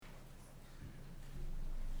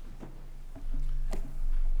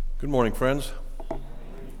Good morning, friends.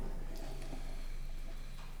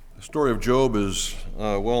 The story of Job is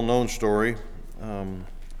a well-known story.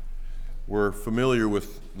 We're familiar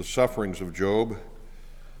with the sufferings of Job.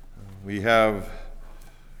 We have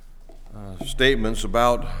statements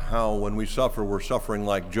about how when we suffer, we're suffering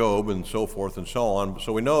like Job and so forth and so on.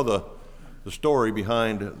 So we know the story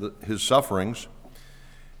behind his sufferings.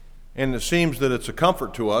 And it seems that it's a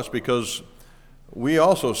comfort to us because we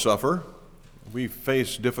also suffer. We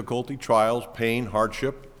face difficulty, trials, pain,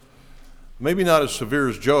 hardship. Maybe not as severe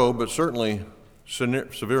as Job, but certainly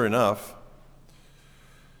severe enough.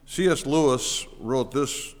 C.S. Lewis wrote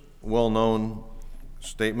this well-known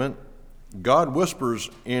statement: God whispers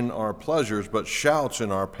in our pleasures, but shouts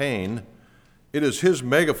in our pain. It is his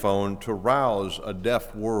megaphone to rouse a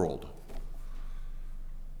deaf world.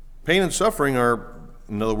 Pain and suffering are,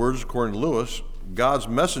 in other words, according to Lewis, God's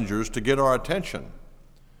messengers to get our attention.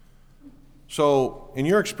 So, in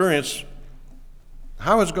your experience,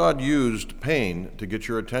 how has God used pain to get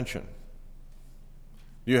your attention?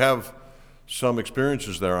 You have some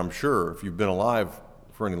experiences there, I'm sure, if you've been alive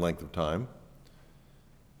for any length of time.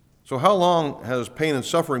 So how long has pain and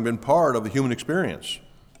suffering been part of the human experience?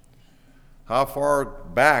 How far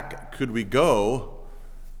back could we go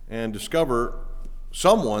and discover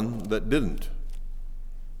someone that didn't?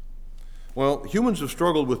 Well, humans have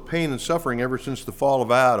struggled with pain and suffering ever since the fall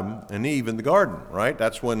of Adam and Eve in the garden, right?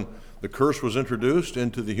 That's when the curse was introduced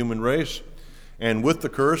into the human race. And with the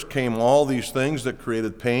curse came all these things that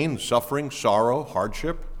created pain, suffering, sorrow,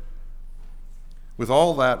 hardship. With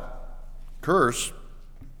all that curse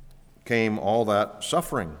came all that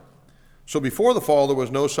suffering. So before the fall, there was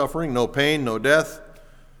no suffering, no pain, no death.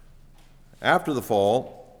 After the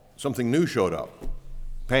fall, something new showed up: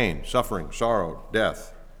 pain, suffering, sorrow,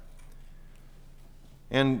 death.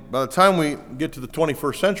 And by the time we get to the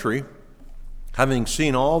 21st century, having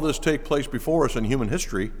seen all this take place before us in human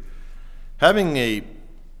history, having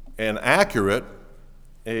an accurate,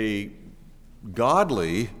 a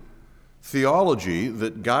godly theology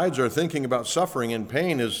that guides our thinking about suffering and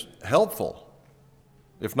pain is helpful,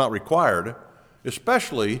 if not required,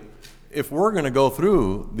 especially if we're going to go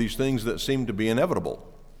through these things that seem to be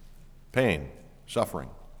inevitable: pain, suffering,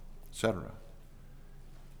 etc.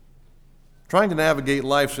 Trying to navigate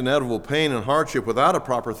life's inevitable pain and hardship without a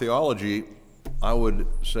proper theology, I would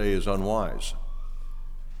say, is unwise.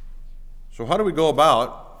 So how do we go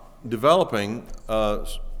about developing a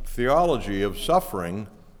theology of suffering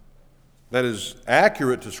that is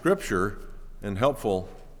accurate to Scripture and helpful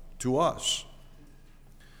to us?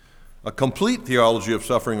 A complete theology of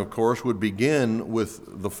suffering, of course, would begin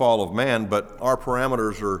with the fall of man, but our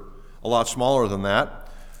parameters are a lot smaller than that.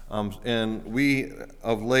 And we,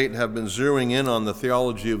 of late, have been zeroing in on the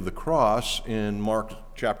theology of the cross in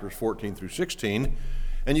Mark chapters 14 through 16.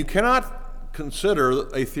 And you cannot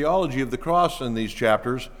consider a theology of the cross in these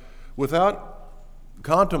chapters without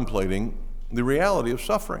contemplating the reality of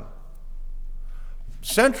suffering.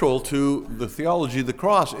 Central to the theology of the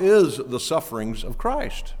cross is the sufferings of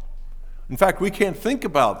Christ. In fact, we can't think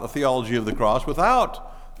about the theology of the cross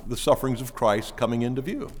without the sufferings of Christ coming into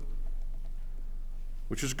view,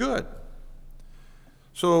 which is good.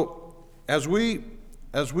 So as we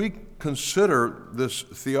consider this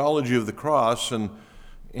theology of the cross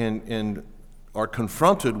and are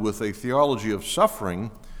confronted with a theology of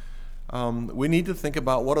suffering, we need to think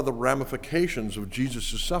about what are the ramifications of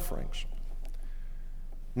Jesus' sufferings.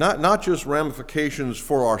 Not just ramifications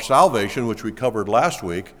for our salvation, which we covered last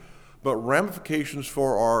week, but ramifications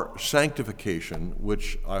for our sanctification,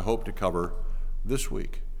 which I hope to cover this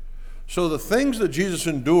week. So the things that Jesus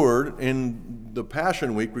endured in the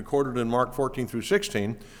Passion Week, recorded in Mark 14 through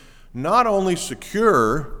 16, not only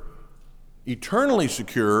eternally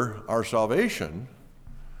secure our salvation,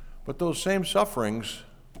 but those same sufferings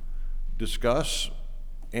discuss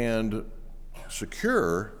and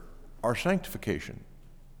secure our sanctification.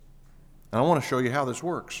 And I want to show you how this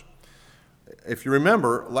works. If you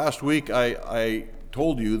remember, last week I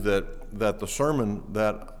told you that the sermon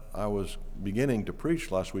that I was beginning to preach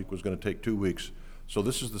last week was going to take 2 weeks. So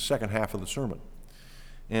this is the second half of the sermon.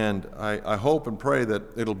 And I hope and pray that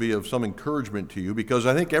it'll be of some encouragement to you, because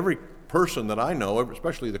I think every person that I know,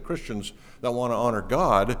 especially the Christians that want to honor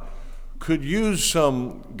God, could use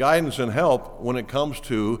some guidance and help when it comes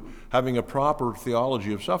to having a proper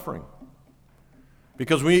theology of suffering.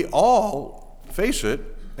 Because we all face it,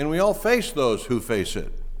 and we all face those who face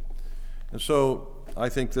it. And so I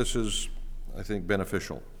think this is,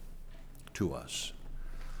 beneficial to us.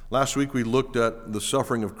 Last week we looked at the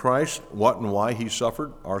suffering of Christ, what and why he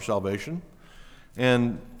suffered our salvation,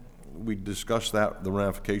 and we discussed the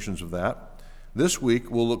ramifications of that. This week,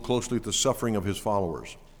 we'll look closely at the suffering of his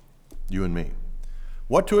followers, you and me.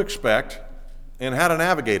 What to expect and how to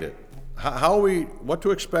navigate it. What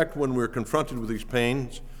to expect when we're confronted with these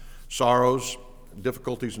pains, sorrows,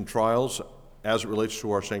 difficulties, and trials as it relates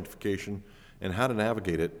to our sanctification, and how to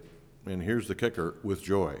navigate it, and here's the kicker, with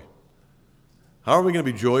joy. How are we going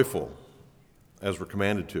to be joyful, as we're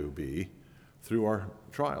commanded to be, through our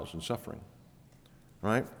trials and suffering?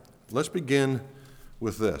 Right? Let's begin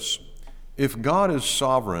with this. If God is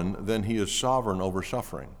sovereign, then he is sovereign over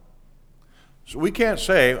suffering. So we can't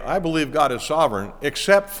say, I believe God is sovereign,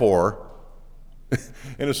 except for,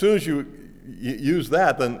 and as soon as you use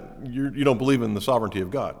that, then you don't believe in the sovereignty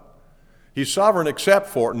of God. He's sovereign except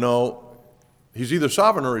for, no, he's either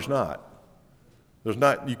sovereign or he's not.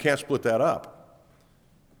 You can't split that up.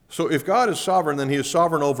 So if God is sovereign, then he is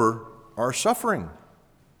sovereign over our suffering,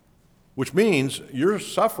 which means your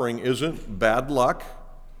suffering isn't bad luck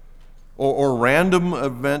or random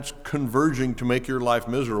events converging to make your life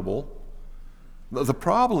miserable. The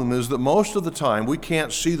problem is that most of the time we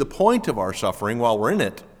can't see the point of our suffering while we're in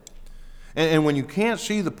it. And when you can't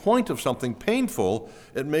see the point of something painful,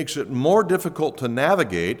 it makes it more difficult to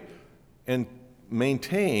navigate and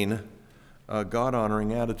maintain a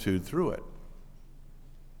God-honoring attitude through it.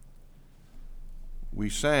 We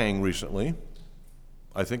sang recently,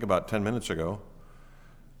 I think about 10 minutes ago,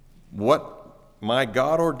 what my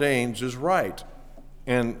God ordains is right.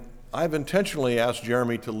 And I've intentionally asked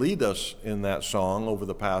Jeremy to lead us in that song over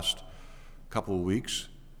the past couple of weeks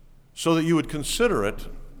so that you would consider it,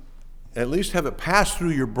 at least have it pass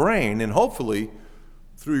through your brain and hopefully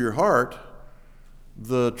through your heart,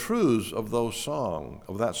 the truths of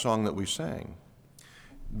that song that we sang.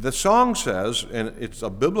 The song says, and it's a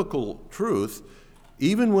biblical truth,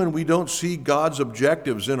 even when we don't see God's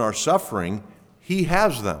objectives in our suffering, he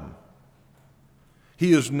has them.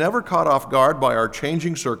 He is never caught off guard by our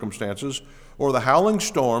changing circumstances or the howling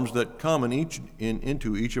storms that come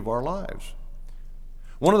into each of our lives.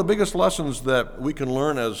 One of the biggest lessons that we can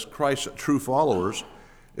learn as Christ's true followers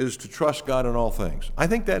is to trust God in all things. I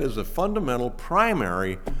think that is a fundamental,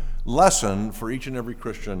 primary lesson for each and every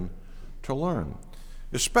Christian to learn,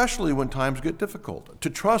 especially when times get difficult. To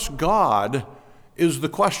trust God is the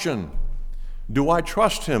question. Do I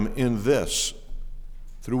trust him in this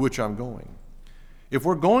through which I'm going? If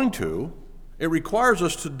we're going to, it requires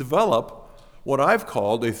us to develop what I've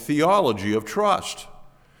called a theology of trust.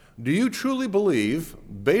 Do you truly believe,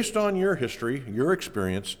 based on your history, your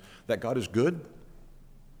experience, that God is good?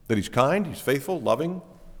 That he's kind, he's faithful, loving,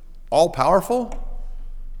 all-powerful?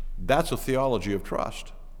 That's a theology of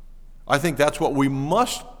trust. I think that's what we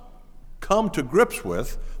must come to grips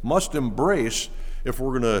with, must embrace if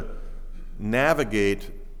we're going to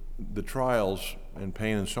navigate the trials and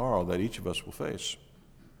pain and sorrow that each of us will face.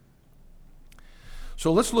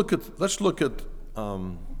 So let's look at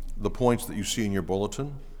the points that you see in your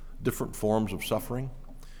bulletin, different forms of suffering.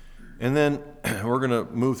 And then we're going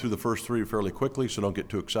to move through the first three fairly quickly, so don't get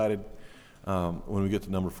too excited. When we get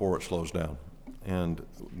to number 4, it slows down. And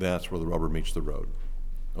that's where the rubber meets the road.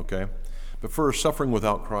 Okay? But first, suffering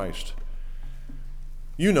without Christ.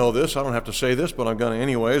 You know this, I don't have to say this, but I'm going to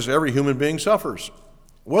anyways. Every human being suffers,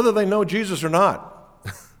 whether they know Jesus or not,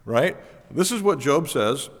 right? This is what Job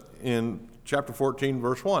says in chapter 14,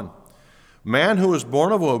 verse 1. Man who is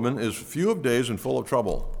born of woman is few of days and full of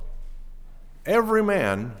trouble. Every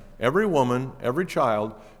man, every woman, every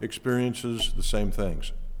child experiences the same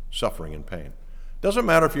things, suffering and pain. Doesn't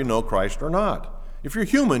matter if you know Christ or not. If you're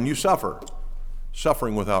human, you suffer.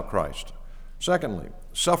 Suffering without Christ. Secondly,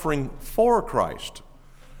 suffering for Christ.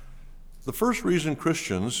 The first reason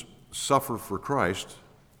Christians suffer for Christ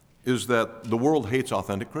is that the world hates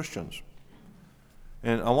authentic Christians.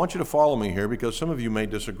 And I want you to follow me here because some of you may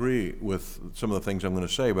disagree with some of the things I'm going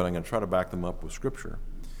to say, but I'm going to try to back them up with Scripture.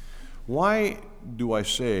 Why do I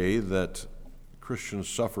say that Christians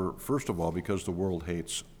suffer? First of all, because the world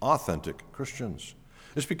hates authentic Christians.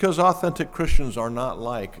 It's because authentic Christians are not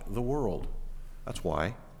like the world. That's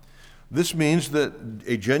why. This means that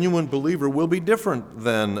a genuine believer will be different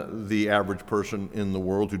than the average person in the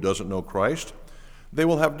world who doesn't know Christ. They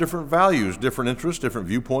will have different values, different interests, different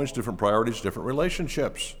viewpoints, different priorities, different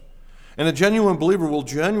relationships. And a genuine believer will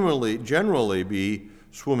generally be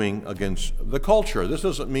swimming against the culture. This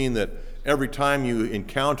doesn't mean that every time you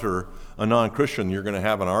encounter a non-Christian you're going to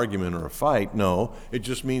have an argument or a fight. No, it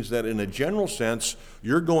just means that in a general sense,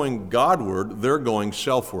 you're going Godward, they're going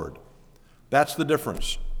selfward. That's the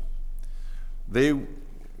difference.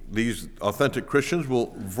 These authentic Christians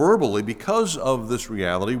will verbally, because of this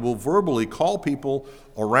reality, will verbally call people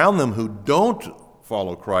around them who don't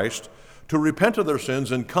follow Christ to repent of their sins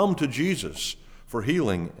and come to Jesus for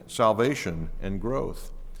healing, salvation, and growth.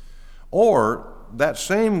 Or that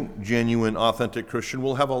same genuine, authentic Christian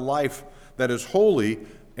will have a life that is holy,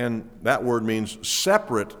 and that word means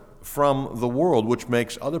separate from the world, which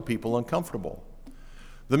makes other people uncomfortable.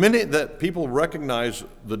 The minute that people recognize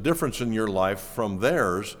the difference in your life from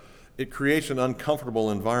theirs, it creates an uncomfortable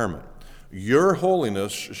environment. Your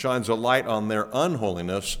holiness shines a light on their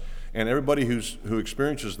unholiness, and everybody who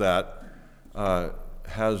experiences that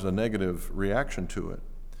has a negative reaction to it.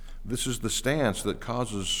 This is the stance that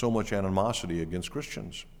causes so much animosity against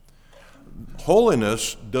Christians.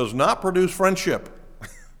 Holiness does not produce friendship.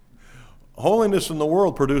 Holiness in the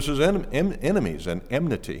world produces enemies and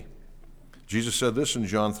enmity. Jesus said this in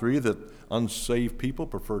John 3, that unsaved people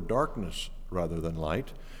prefer darkness rather than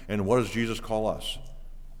light. And what does Jesus call us?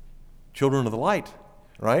 Children of the light,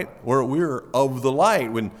 right? We're of the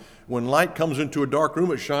light. When light comes into a dark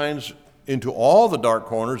room, it shines into all the dark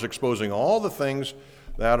corners, exposing all the things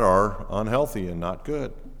that are unhealthy and not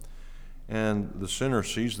good. And the sinner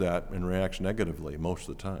sees that and reacts negatively most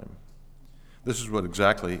of the time. This is what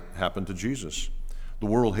exactly happened to Jesus. The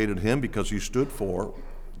world hated him because he stood for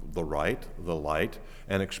the right, the light,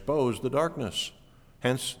 and exposed the darkness.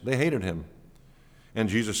 Hence, they hated him. And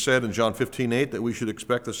Jesus said in John 15:8 that we should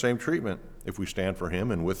expect the same treatment if we stand for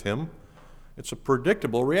him and with him. It's a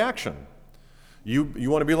predictable reaction. You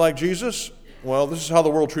want to be like Jesus? Well, this is how the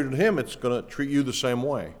world treated him. It's going to treat you the same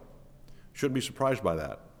way. Shouldn't be surprised by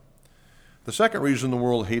that. The second reason the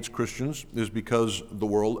world hates Christians is because the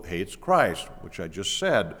world hates Christ, which I just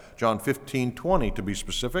said. John 15:20 to be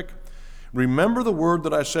specific. Remember the word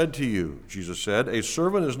that I said to you, Jesus said, a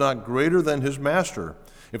servant is not greater than his master.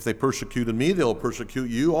 If they persecuted me, they'll persecute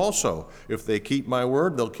you also. If they keep my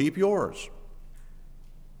word, they'll keep yours.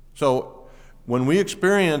 So when we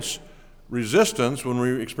experience resistance, when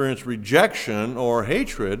we experience rejection or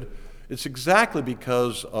hatred, it's exactly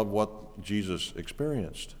because of what Jesus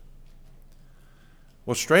experienced.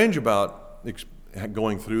 What's strange about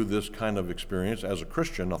going through this kind of experience as a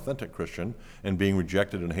Christian, authentic Christian, and being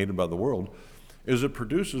rejected and hated by the world, is it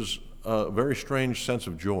produces a very strange sense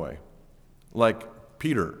of joy. Like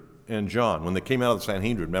Peter and John, when they came out of the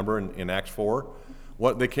Sanhedrin, remember in Acts 4?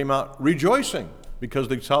 They came out rejoicing because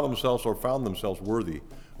they saw themselves or found themselves worthy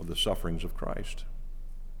of the sufferings of Christ.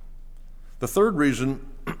 The third reason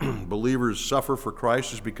believers suffer for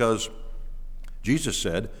Christ is because Jesus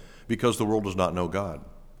said, because the world does not know God.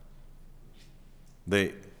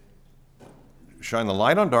 They shine the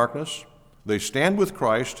light on darkness, they stand with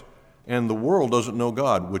Christ, and the world doesn't know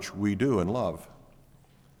God, which we do and love.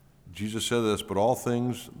 Jesus said this, but all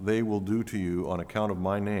things they will do to you on account of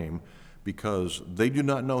my name, because they do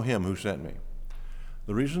not know him who sent me.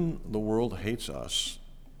 The reason the world hates us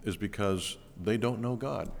is because they don't know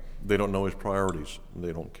God. They don't know his priorities.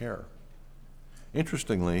 They don't care.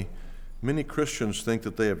 Interestingly, many Christians think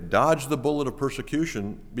that they have dodged the bullet of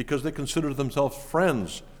persecution because they consider themselves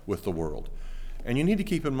friends with the world. And you need to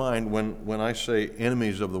keep in mind when I say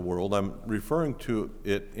enemies of the world, I'm referring to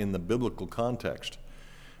it in the biblical context.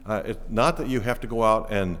 It's not that you have to go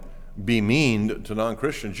out and be mean to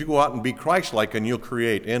non-Christians. You go out and be Christ-like and you'll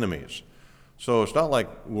create enemies. So it's not like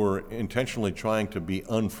we're intentionally trying to be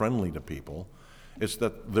unfriendly to people. It's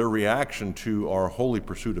that their reaction to our holy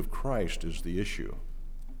pursuit of Christ is the issue.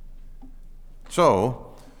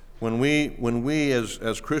 So when we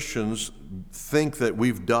as Christians think that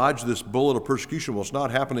we've dodged this bullet of persecution, well, it's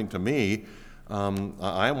not happening to me,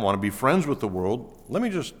 I want to be friends with the world, let me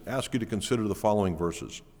just ask you to consider the following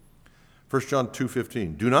verses. 1 John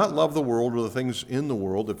 2:15, do not love the world or the things in the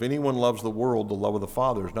world. If anyone loves the world, the love of the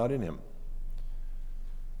Father is not in him.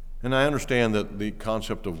 And I understand that the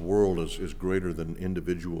concept of world is greater than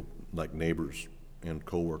individual, like neighbors and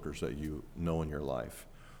coworkers that you know in your life.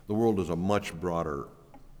 The world is a much broader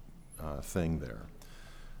thing there.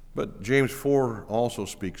 But James 4 also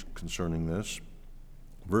speaks concerning this.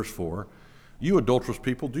 Verse 4, you adulterous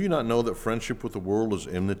people, do you not know that friendship with the world is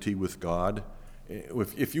enmity with God?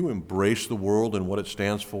 If you embrace the world and what it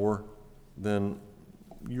stands for, then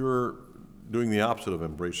you're doing the opposite of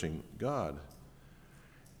embracing God.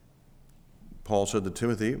 Paul said to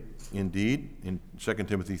Timothy, indeed, in 2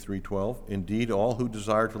 Timothy 3:12, indeed, all who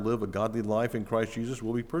desire to live a godly life in Christ Jesus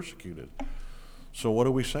will be persecuted. So what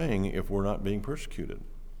are we saying if we're not being persecuted?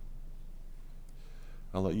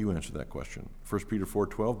 I'll let you answer that question. 1 Peter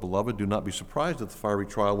 4:12, beloved, do not be surprised at the fiery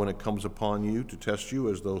trial when it comes upon you to test you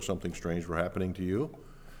as though something strange were happening to you.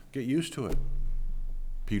 Get used to it,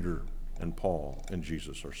 Peter and Paul and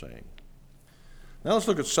Jesus are saying. Now let's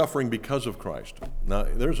look at suffering because of Christ. Now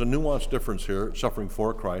there's a nuanced difference here, suffering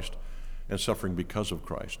for Christ and suffering because of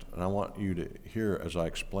Christ. And I want you to hear as I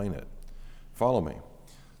explain it. Follow me.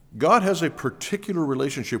 God has a particular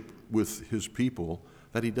relationship with his people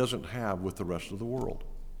that he doesn't have with the rest of the world.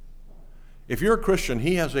 If you're a Christian,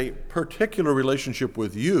 he has a particular relationship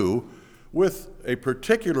with you with a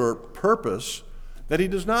particular purpose that he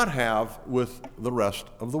does not have with the rest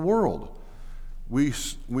of the world. We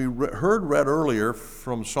heard read earlier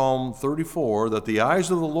from Psalm 34 that the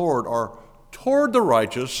eyes of the Lord are toward the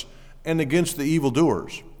righteous and against the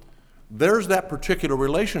evildoers. There's that particular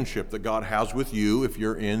relationship that God has with you if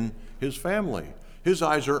you're in his family. His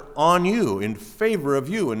eyes are on you, in favor of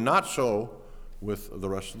you, and not so with the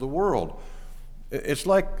rest of the world. It's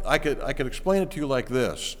like, I could explain it to you like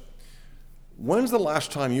this. When's the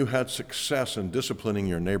last time you had success in disciplining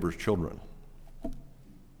your neighbor's children?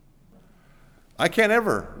 I can't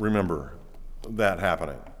ever remember that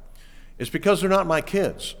happening. It's because they're not my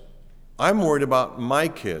kids. I'm worried about my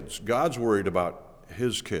kids. God's worried about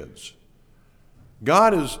his kids.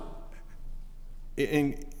 God is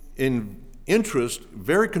in interest,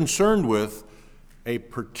 very concerned with a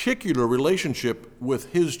particular relationship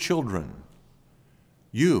with his children.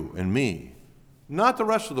 You and me, not the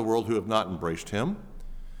rest of the world who have not embraced him.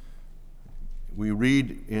 We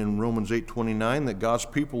read in Romans 8:29 that God's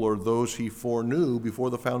people are those he foreknew before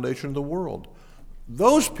the foundation of the world.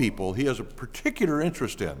 Those people he has a particular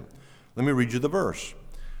interest in. Let me read you the verse.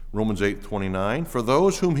 Romans 8:29, for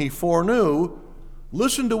those whom he foreknew,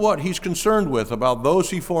 listen to what he's concerned with about those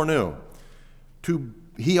he foreknew.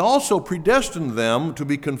 He also predestined them to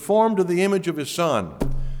be conformed to the image of his Son.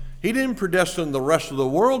 He didn't predestine the rest of the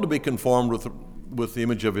world to be conformed with the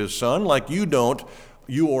image of his Son, like you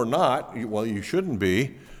are not, well, you shouldn't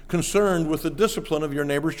be, concerned with the discipline of your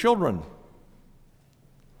neighbor's children.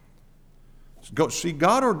 See,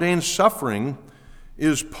 God-ordained suffering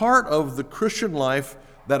is part of the Christian life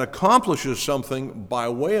that accomplishes something by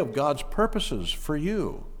way of God's purposes for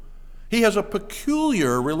you. He has a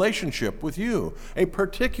peculiar relationship with you, a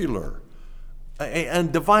particular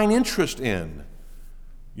and divine interest in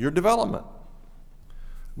your development.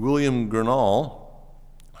 William Gurnall,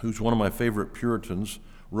 who's one of my favorite Puritans,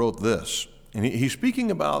 wrote this. And he's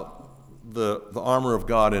speaking about the armor of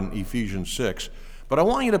God in Ephesians 6. But I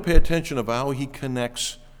want you to pay attention of how he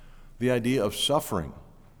connects the idea of suffering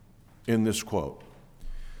in this quote.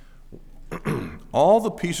 All the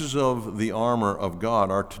pieces of the armor of God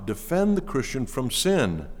are to defend the Christian from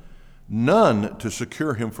sin, none to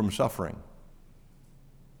secure him from suffering.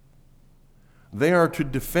 They are to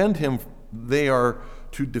defend him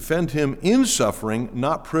in suffering,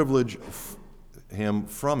 not privilege him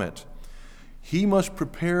from it. He must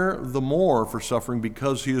prepare the more for suffering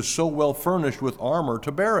because he is so well furnished with armor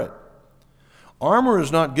to bear it. Armor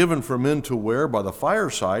is not given for men to wear by the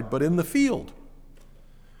fireside, but in the field.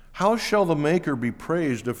 How shall the maker be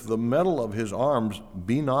praised if the metal of his arms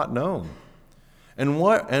be not known? And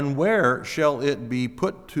where shall it be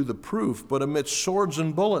put to the proof but amidst swords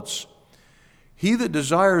and bullets? He that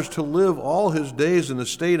desires to live all his days in a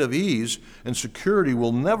state of ease and security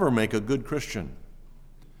will never make a good Christian.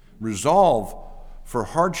 Resolve for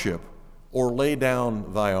hardship or lay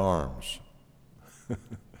down thy arms.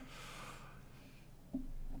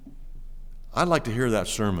 I'd like to hear that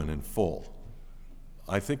sermon in full.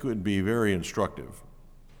 I think it would be very instructive.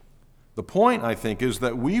 The point, I think, is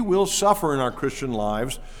that we will suffer in our Christian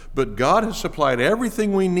lives, but God has supplied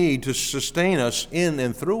everything we need to sustain us in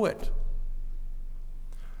and through it.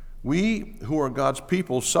 We, who are God's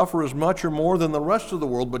people, suffer as much or more than the rest of the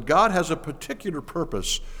world, but God has a particular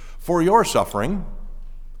purpose for your suffering.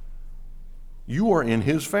 You are in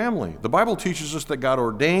his family. The Bible teaches us that God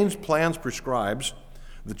ordains, plans, prescribes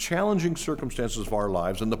the challenging circumstances of our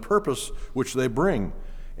lives and the purpose which they bring,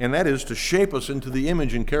 and that is to shape us into the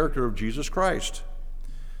image and character of Jesus Christ.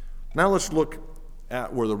 Now let's look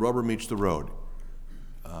at where the rubber meets the road.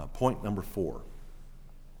 Point number 4,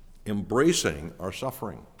 embracing our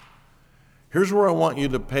suffering. Here's where I want you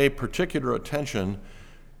to pay particular attention,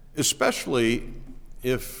 especially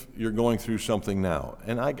if you're going through something now.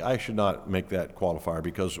 And I should not make that qualifier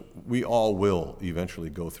because we all will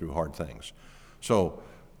eventually go through hard things. So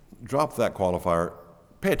drop that qualifier,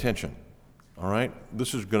 pay attention, all right?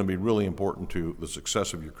 This is going to be really important to the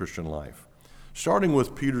success of your Christian life. Starting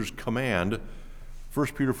with Peter's command, 1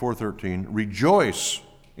 Peter 4:13, rejoice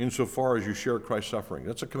insofar as you share Christ's suffering.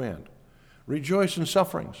 That's a command. Rejoice in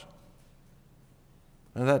sufferings.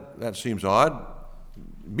 And that seems odd.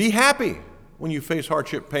 Be happy when you face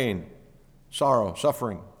hardship, pain, sorrow,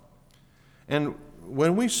 suffering. And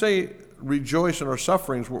when we say rejoice in our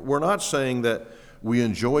sufferings, we're not saying that we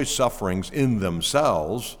enjoy sufferings in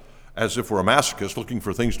themselves as if we're a masochist looking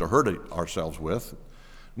for things to hurt ourselves with.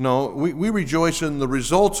 No, we rejoice in the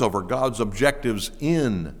results of God's objectives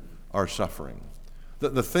in our suffering,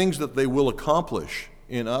 the things that they will accomplish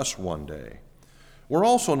in us one day. We're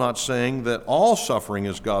also not saying that all suffering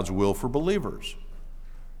is God's will for believers.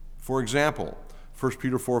 For example, 1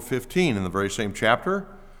 Peter 4:15, in the very same chapter,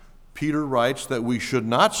 Peter writes that we should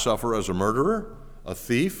not suffer as a murderer, a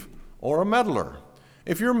thief, or a meddler.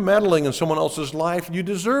 If you're meddling in someone else's life, you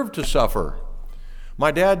deserve to suffer. My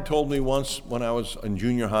dad told me once when I was in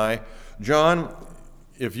junior high, John,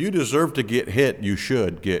 if you deserve to get hit, you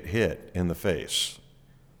should get hit in the face.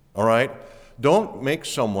 All right? Don't make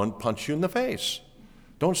someone punch you in the face.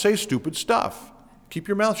 Don't say stupid stuff. Keep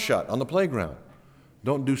your mouth shut on the playground.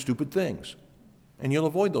 Don't do stupid things, and you'll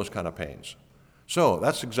avoid those kind of pains. So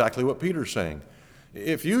that's exactly what Peter's saying.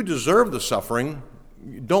 If you deserve the suffering,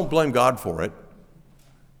 don't blame God for it.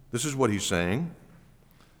 This is what he's saying.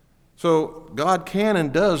 So God can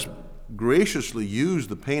and does graciously use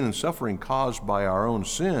the pain and suffering caused by our own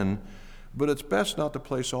sin, but it's best not to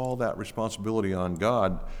place all that responsibility on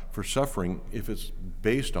God for suffering if it's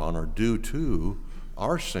based on or due to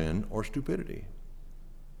our sin or stupidity.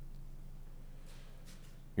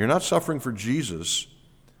 You're not suffering for Jesus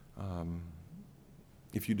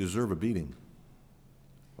if you deserve a beating,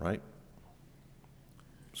 right?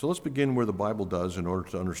 So let's begin where the Bible does in order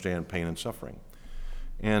to understand pain and suffering.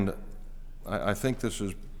 And I think this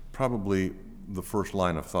is probably the first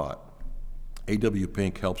line of thought. A.W.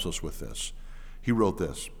 Pink helps us with this. He wrote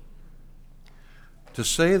this: "To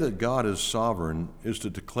say that God is sovereign is to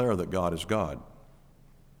declare that God is God.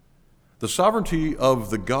 The sovereignty of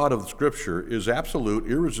the God of Scripture is absolute,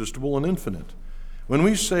 irresistible, and infinite. When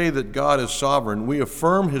we say that God is sovereign, we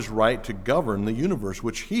affirm his right to govern the universe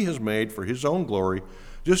which he has made for his own glory,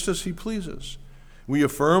 just as he pleases. We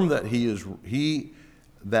affirm that his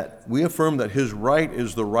right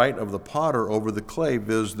is the right of the potter over the clay,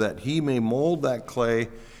 viz., that he may mold that clay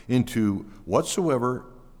into whatsoever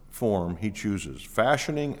form he chooses,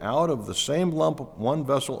 fashioning out of the same lump one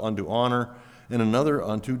vessel unto honor and another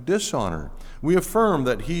unto dishonor. We affirm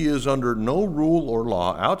that he is under no rule or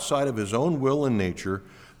law outside of his own will and nature,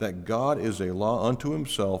 that God is a law unto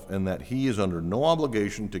himself, and that he is under no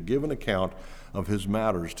obligation to give an account of his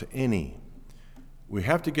matters to any." We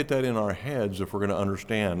have to get that in our heads if we're going to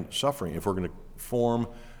understand suffering, if we're going to form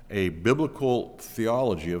a biblical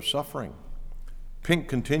theology of suffering. Pink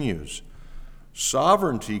continues,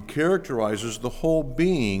 "Sovereignty characterizes the whole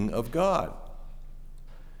being of God.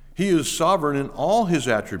 He is sovereign in all his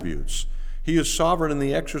attributes. He is sovereign in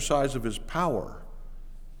the exercise of his power.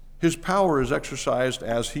 His power is exercised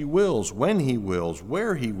as he wills, when he wills,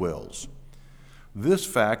 where he wills. This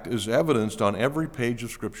fact is evidenced on every page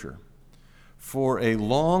of Scripture. For a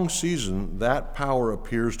long season, that power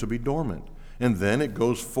appears to be dormant, and then it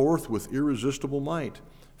goes forth with irresistible might.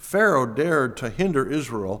 Pharaoh dared to hinder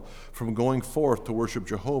Israel from going forth to worship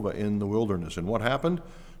Jehovah in the wilderness. And what happened?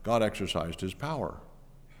 God exercised his power.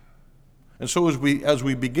 And so as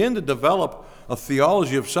we begin to develop a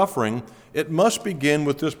theology of suffering, it must begin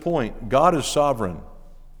with this point: God is sovereign.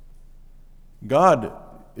 God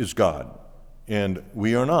is God, and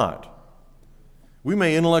we are not. We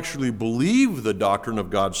may intellectually believe the doctrine of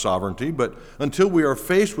God's sovereignty, but until we are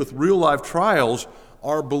faced with real-life trials,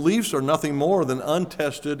 our beliefs are nothing more than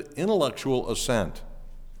untested intellectual assent.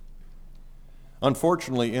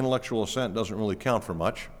 Unfortunately, intellectual assent doesn't really count for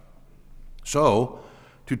much. So,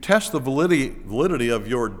 to test the validity of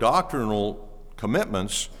your doctrinal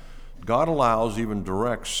commitments, God allows, even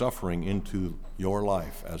direct suffering into your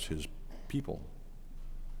life as his people.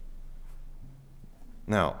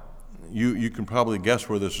 Now, you can probably guess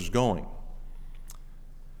where this is going.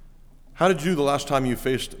 How did you do the last time you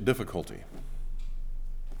faced difficulty?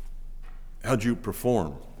 How did you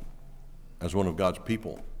perform as one of God's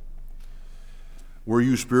people? Were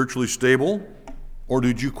you spiritually stable, or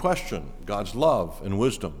did you question God's love and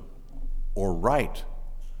wisdom or right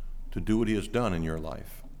to do what he has done in your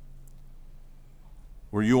life?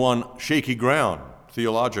 Were you on shaky ground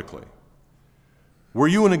theologically? Were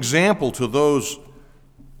you an example to those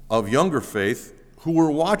of younger faith who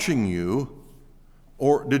were watching you,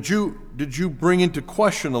 or did you bring into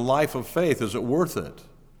question a life of faith? Is it worth it?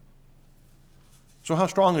 So how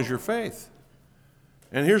strong is your faith?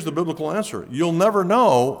 And here's the biblical answer: you'll never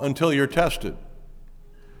know until you're tested.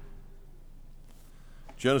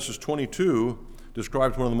 Genesis 22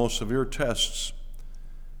 describes one of the most severe tests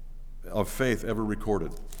of faith ever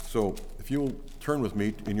recorded. So if you'll turn with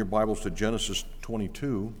me in your Bibles to Genesis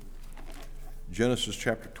 22, Genesis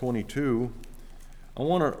chapter 22, I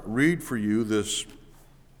want to read for you this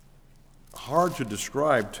hard to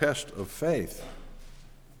describe test of faith.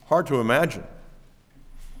 Hard to imagine.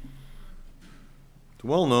 It's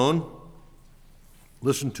well known.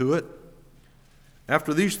 Listen to it.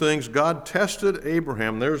 After these things, God tested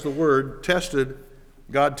Abraham. There's the word, tested.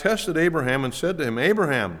 God tested Abraham and said to him,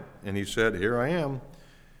 Abraham. And he said, Here I am.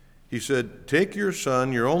 He said, Take your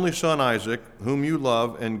son, your only son Isaac, whom you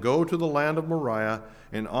love, and go to the land of Moriah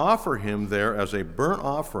and offer him there as a burnt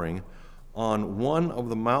offering on one of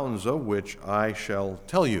the mountains of which I shall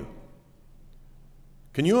tell you.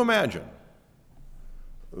 Can you imagine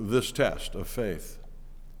this test of faith?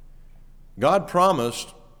 God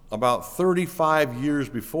promised about 35 years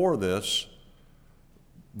before this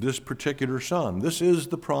particular son. This is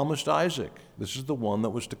the promised Isaac. This is the one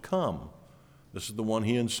that was to come. This is the one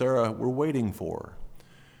he and Sarah were waiting for.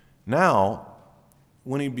 Now,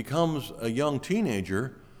 when he becomes a young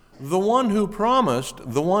teenager, the one who promised,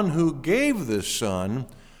 the one who gave this son,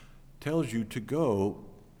 tells you to go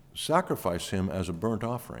sacrifice him as a burnt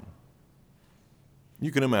offering.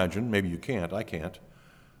 You can imagine, maybe you can't, I can't,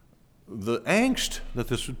 the angst that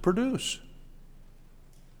this would produce.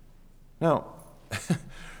 Now,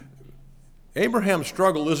 Abraham's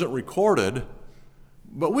struggle isn't recorded,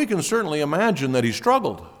 but we can certainly imagine that he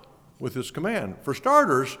struggled with this command. For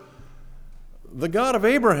starters, the God of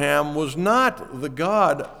Abraham was not the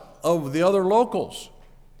God of the other locals.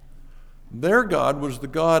 Their God was the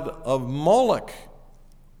God of Moloch,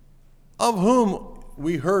 of whom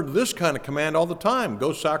we heard this kind of command all the time.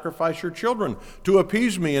 Go sacrifice your children to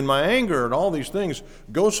appease me in my anger and all these things.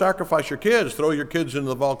 Go sacrifice your kids. Throw your kids into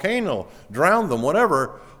the volcano. Drown them,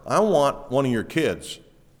 whatever. I want one of your kids.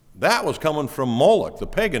 That was coming from Moloch, the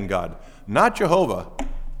pagan god, not Jehovah,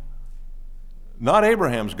 not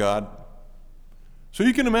Abraham's God. So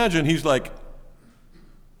you can imagine he's like,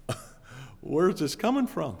 where's this coming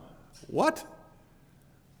from? What?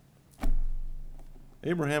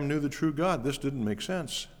 Abraham knew the true God. This didn't make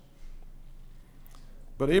sense.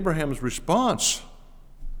 But Abraham's response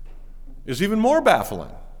is even more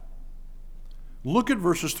baffling. Look at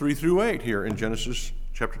verses 3 through 8 here in Genesis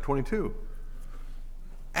chapter 22.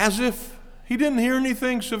 As if he didn't hear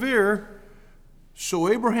anything severe, so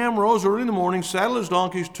Abraham rose early in the morning, saddled his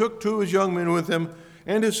donkeys, took two of his young men with him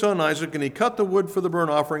and his son Isaac, and he cut the wood for the burnt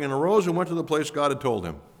offering and arose and went to the place God had told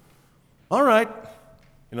him. All right,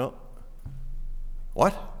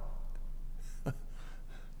 what?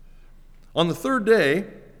 On the third day,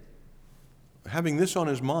 having this on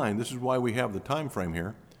his mind, this is why we have the time frame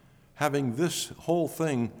here, having this whole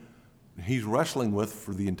thing he's wrestling with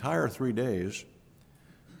for the entire 3 days,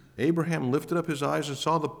 Abraham lifted up his eyes and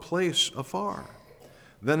saw the place afar.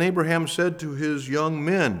 Then Abraham said to his young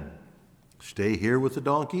men, Stay here with the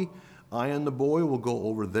donkey. I and the boy will go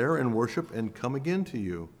over there and worship and come again to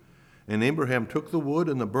you. And Abraham took the wood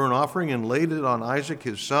and the burnt offering and laid it on Isaac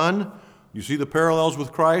his son. You see the parallels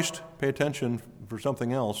with Christ? Pay attention for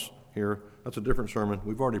something else here. That's a different sermon.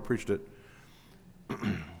 We've already preached it.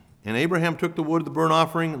 And Abraham took the wood of the burnt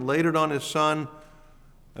offering and laid it on his son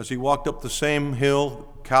as he walked up the same hill,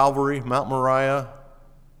 Calvary, Mount Moriah.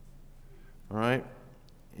 All right?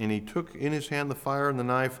 And he took in his hand the fire and the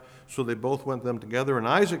knife, so they both went them together. And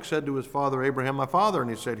Isaac said to his father Abraham, My father. And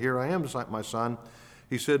he said, Here I am, my son.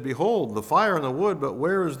 He said, Behold, the fire and the wood, but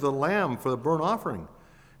where is the lamb for the burnt offering?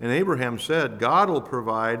 And Abraham said, God will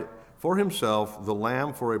provide for himself the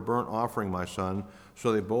lamb for a burnt offering, my son.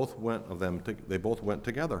 So they both went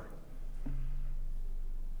together.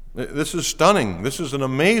 This is stunning. This is an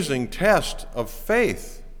amazing test of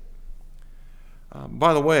faith.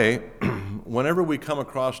 By the way, whenever we come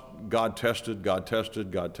across God tested,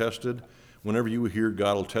 whenever you hear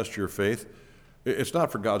God will test your faith, it's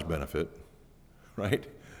not for God's benefit, right?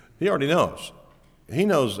 He already knows. He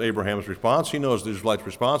knows Abraham's response. He knows the Israelites'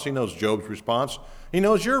 response. He knows Job's response. He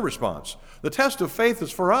knows your response. The test of faith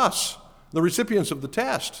is for us, the recipients of the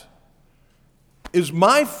test. Is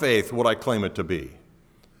my faith what I claim it to be?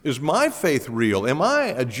 Is my faith real? Am I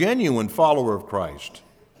a genuine follower of Christ?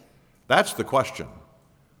 That's the question.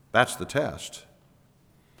 That's the test.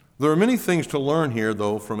 There are many things to learn here,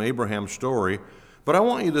 though, from Abraham's story, but I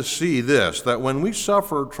want you to see this, that when we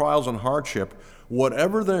suffer trials and hardship,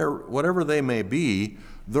 whatever they may be,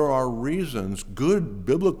 there are reasons, good,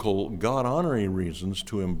 biblical, God-honoring reasons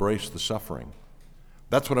to embrace the suffering.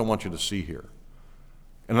 That's what I want you to see here.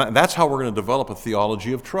 And that's how we're going to develop a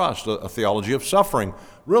theology of trust, a theology of suffering,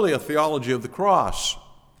 really a theology of the cross.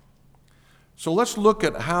 So let's look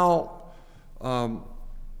at how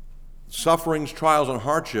sufferings, trials, and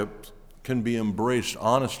hardships can be embraced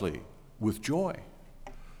honestly with joy.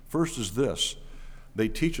 First is this: they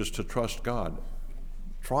teach us to trust God.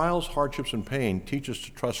 Trials, hardships, and pain teach us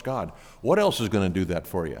to trust God. What else is going to do that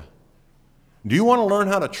for you? Do you want to learn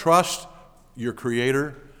how to trust your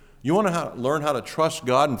Creator? You want to learn how to trust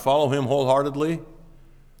God and follow Him wholeheartedly?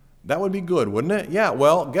 That would be good, wouldn't it? Yeah,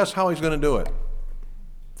 well, guess how He's going to do it?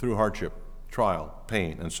 Through hardship, trial,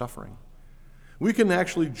 pain, and suffering. We can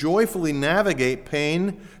actually joyfully navigate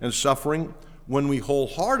pain and suffering when we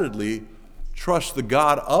wholeheartedly trust the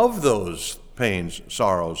God of those pains,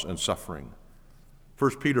 sorrows, and suffering.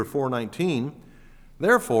 1 Peter 4:19,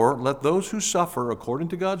 therefore, let those who suffer according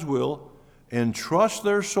to God's will entrust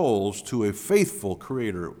their souls to a faithful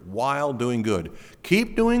Creator while doing good.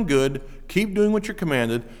 Keep doing good, keep doing what you're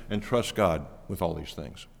commanded, and trust God with all these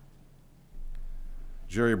things.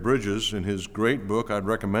 Jerry Bridges, in his great book, I'd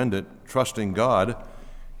recommend it, Trusting God,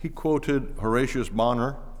 he quoted Horatius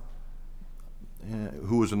Bonar,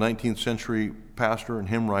 who was a 19th century pastor and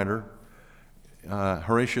hymn writer.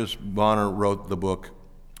 Horatius Bonar wrote the book,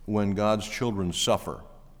 When God's Children Suffer.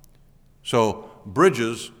 So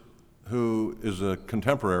Bridges, who is a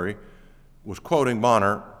contemporary, was quoting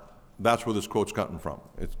Bonar. That's where this quote's coming from.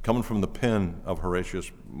 It's coming from the pen of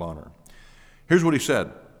Horatius Bonar. Here's what he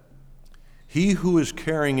said. He who is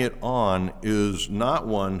carrying it on is not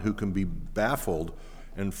one who can be baffled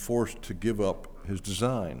and forced to give up his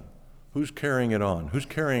design. Who's carrying it on? Who's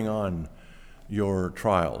carrying on your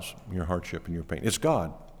trials, your hardship, and your pain? It's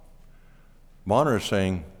God. Bonar is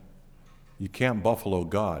saying, you can't buffalo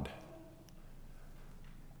God.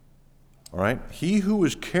 All right? He who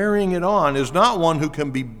is carrying it on is not one who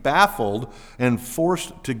can be baffled and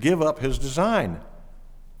forced to give up his design.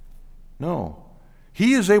 No.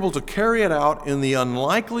 He is able to carry it out in the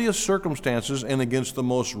unlikeliest circumstances and against the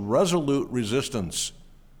most resolute resistance.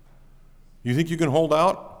 You think you can hold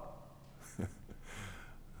out?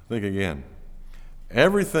 Think again.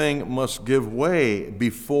 Everything must give way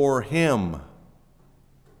before Him.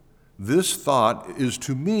 This thought is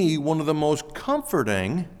to me one of the most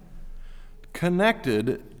comforting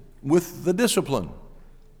connected with the discipline.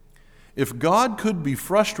 If God could be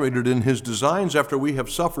frustrated in His designs after we have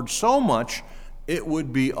suffered so much, it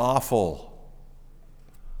would be awful.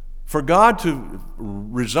 For God to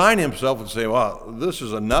resign Himself and say, well, this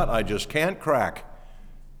is a nut I just can't crack.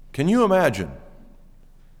 Can you imagine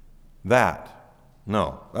that?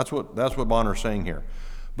 No, that's what Bonner's saying here.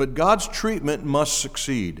 But God's treatment must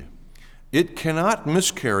succeed. It cannot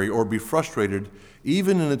miscarry or be frustrated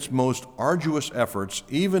even in its most arduous efforts,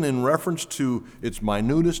 even in reference to its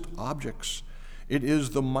minutest objects. It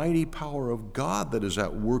is the mighty power of God that is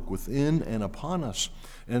at work within and upon us.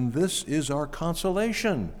 And this is our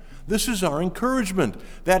consolation. This is our encouragement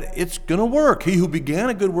that it's going to work. He who began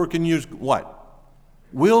a good work in you, what?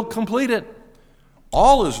 Will complete it.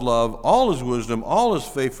 All is love, all is wisdom, all is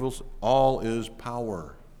faithfulness, all is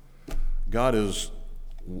power. God is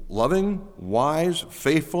loving, wise,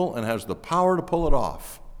 faithful, and has the power to pull it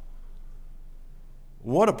off.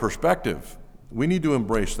 What a perspective. We need to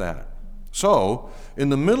embrace that. So, in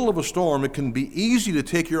the middle of a storm, it can be easy to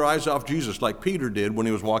take your eyes off Jesus like Peter did when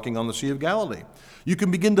he was walking on the Sea of Galilee. You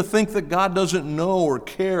can begin to think that God doesn't know or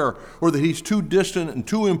care, or that He's too distant and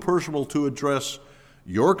too impersonal to address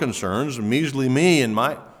your concerns, measly me and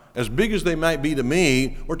as big as they might be to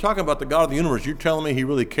me. We're talking about the God of the universe. You're telling me He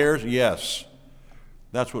really cares? Yes.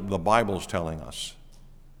 That's what the Bible's telling us.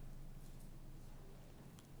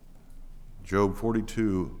 Job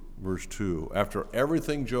 42, verse 2. After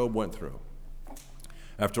everything Job went through,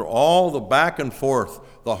 after all the back and forth,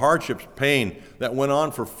 the hardships, pain that went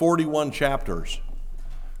on for 41 chapters,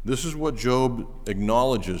 this is what Job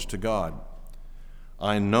acknowledges to God.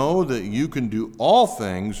 I know that you can do all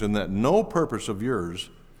things and that no purpose of yours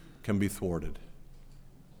can be thwarted.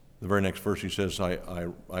 The very next verse he says,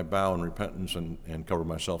 I bow in repentance and cover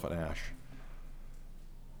myself in ash.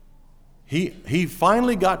 He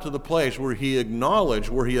finally got to the place where he acknowledged,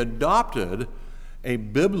 where he adopted a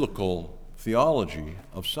biblical theology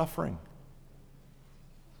of suffering.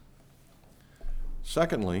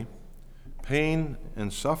 Secondly, pain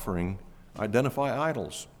and suffering identify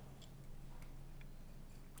idols.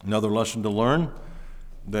 Another lesson to learn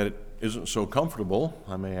that isn't so comfortable,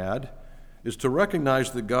 I may add, is to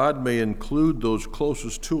recognize that God may include those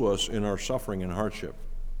closest to us in our suffering and hardship.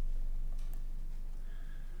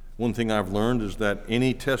 One thing I've learned is that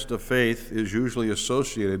any test of faith is usually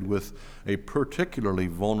associated with a particularly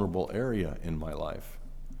vulnerable area in my life.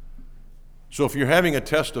 So if you're having a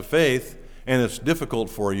test of faith and it's difficult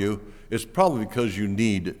for you, it's probably because you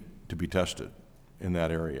need to be tested in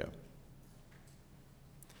that area.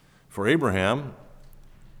 For Abraham,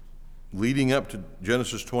 leading up to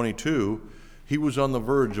Genesis 22, he was on the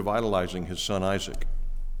verge of idolizing his son Isaac.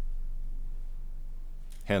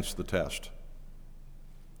 Hence the test.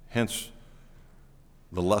 Hence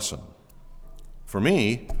the lesson. For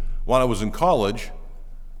me, while I was in college,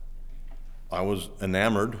 I was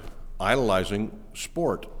enamored, idolizing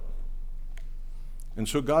sport. And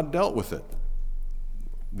so God dealt with it.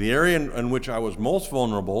 The area in which I was most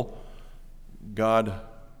vulnerable, God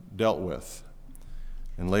dealt with.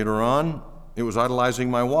 And later on, it was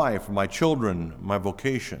idolizing my wife, my children, my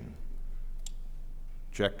vocation.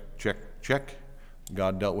 Check, check, check.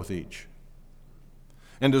 God dealt with each.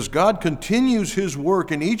 And as God continues his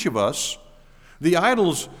work in each of us, the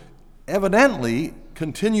idols evidently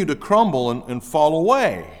continue to crumble and fall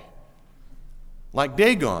away. Like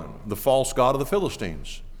Dagon, the false god of the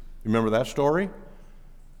Philistines. You remember that story?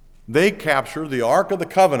 They captured the Ark of the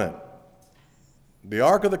Covenant. The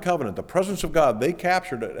Ark of the Covenant, the presence of God, they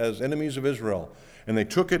captured it as enemies of Israel. And they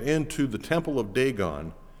took it into the temple of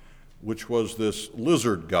Dagon, which was this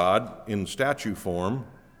lizard god in statue form.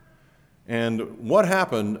 And what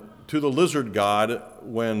happened to the lizard god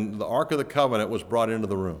when the Ark of the Covenant was brought into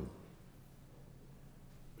the room?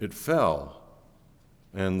 It fell.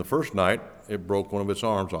 And the first night, it broke one of its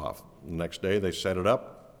arms off. The next day, they set it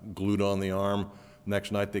up, glued on the arm.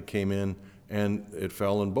 Next night, they came in, and it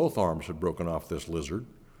fell, and both arms had broken off this lizard,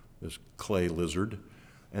 this clay lizard.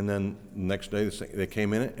 And then the next day, they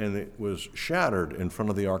came in, and it was shattered in front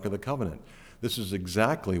of the Ark of the Covenant. This is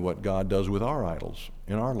exactly what God does with our idols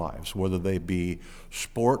in our lives, whether they be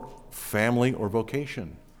sport, family, or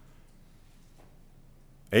vocation.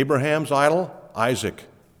 Abraham's idol, Isaac,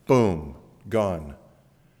 boom, gone.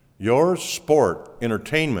 Yours, sport,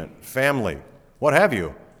 entertainment, family, what have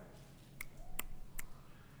you.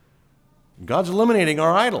 God's eliminating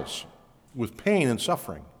our idols with pain and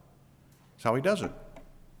suffering. That's how he does it.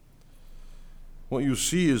 What you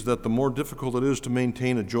see is that the more difficult it is to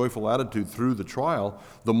maintain a joyful attitude through the trial,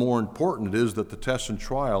 the more important it is that the test and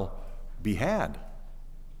trial be had.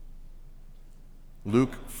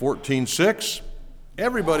 Luke 14:6,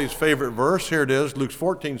 everybody's favorite verse. Here it is, Luke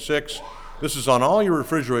 14:6. This is on all your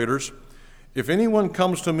refrigerators. If anyone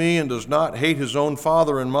comes to me and does not hate his own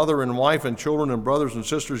father and mother and wife and children and brothers and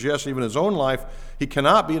sisters, yes, even his own life, he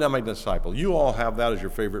cannot be my disciple. You all have that as your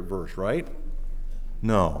favorite verse, right?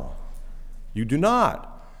 No, you do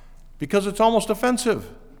not, because it's almost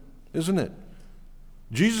offensive, isn't it?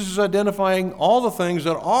 Jesus is identifying all the things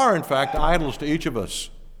that are, in fact, idols to each of us.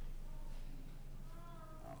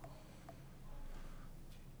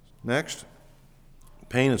 Next,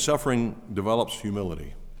 pain and suffering develops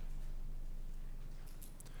humility.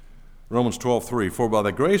 Romans 12:3, for by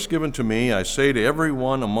the grace given to me, I say to every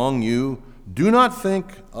one among you, do not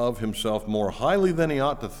think of himself more highly than he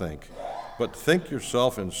ought to think, but think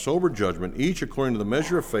yourself in sober judgment, each according to the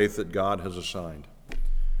measure of faith that God has assigned.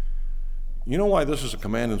 You know why this is a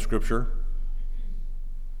command in Scripture?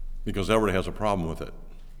 Because everybody has a problem with it.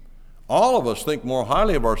 All of us think more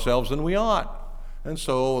highly of ourselves than we ought. And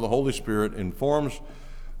so the Holy Spirit informs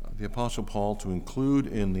the Apostle Paul to include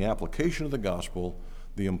in the application of the gospel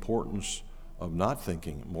the importance of not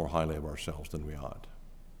thinking more highly of ourselves than we ought.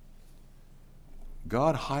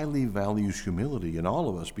 God highly values humility in all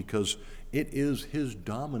of us because it is his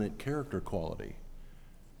dominant character quality.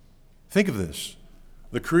 Think of this.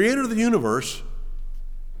 The creator of the universe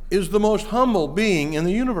is the most humble being in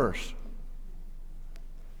the universe.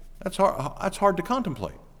 That's hard to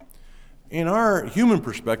contemplate. In our human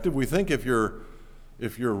perspective, we think if you're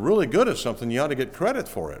really good at something, you ought to get credit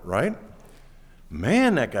for it, right?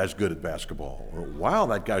 Man, that guy's good at basketball, or wow,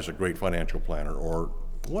 that guy's a great financial planner, or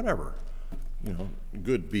whatever,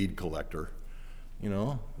 good bead collector.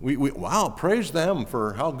 Wow, praise them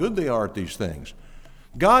for how good they are at these things.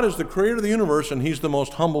 God is the creator of the universe, and he's the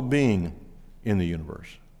most humble being in the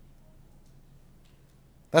universe.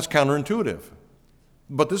 That's counterintuitive.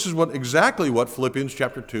 But this is exactly what Philippians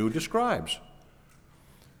chapter 2 describes.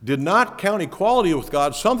 Did not count equality with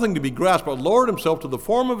God something to be grasped, but lowered himself to the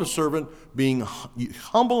form of a servant, being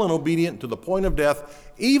humble and obedient to the point of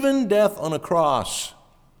death, even death on a cross.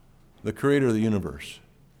 The creator of the universe.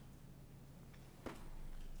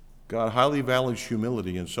 God highly values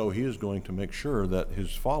humility, and so he is going to make sure that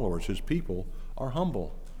his followers, his people, are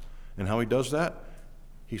humble. And how he does that?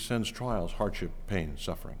 He sends trials, hardship, pain,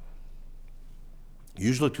 suffering.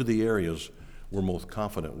 Usually to the areas we're most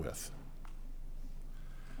confident with.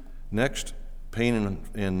 Next, pain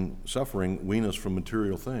and suffering wean us from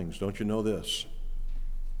material things. Don't you know this?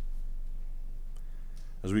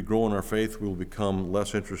 As we grow in our faith, we will become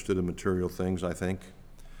less interested in material things, I think.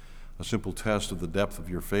 A simple test of the depth of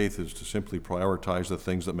your faith is to simply prioritize the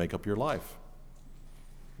things that make up your life.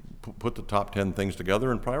 Put the top 10 things together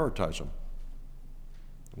and prioritize them.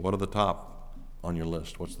 What are the top on your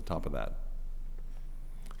list? What's the top of that?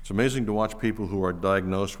 It's amazing to watch people who are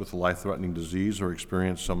diagnosed with a life-threatening disease or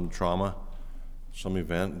experience some trauma, some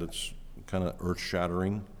event that's kind of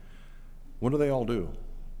earth-shattering. What do they all do?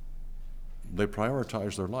 They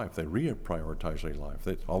prioritize their life. They reprioritize their life.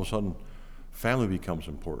 All of a sudden, family becomes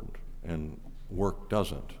important, and work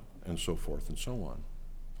doesn't, and so forth and so on.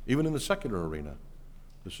 Even in the secular arena,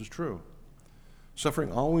 this is true.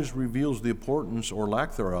 Suffering always reveals the importance or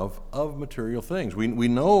lack thereof of material things. We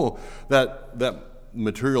know that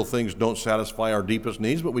material things don't satisfy our deepest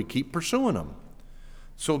needs, but we keep pursuing them.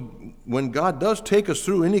 So when God does take us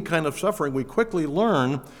through any kind of suffering, we quickly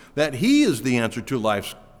learn that He is the answer to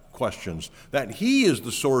life's questions, that He is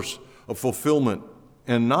the source of fulfillment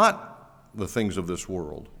and not the things of this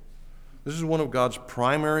world. This is one of God's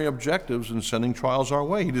primary objectives in sending trials our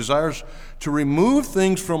way. He desires to remove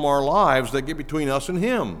things from our lives that get between us and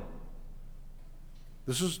Him.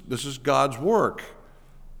 This is God's work.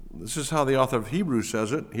 This is how the author of Hebrews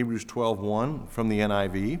says it, Hebrews 12:1 from the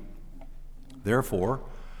NIV. Therefore,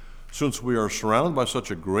 since we are surrounded by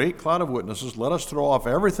such a great cloud of witnesses, let us throw off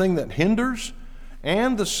everything that hinders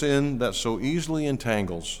and the sin that so easily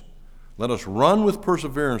entangles. Let us run with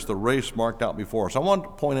perseverance the race marked out before us. I want to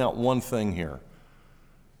point out one thing here.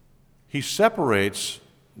 He separates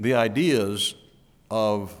the ideas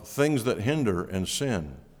of things that hinder and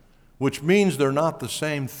sin, which means they're not the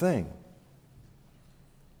same thing.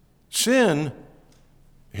 Sin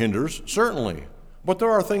hinders, certainly, but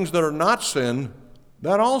there are things that are not sin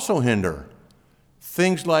that also hinder.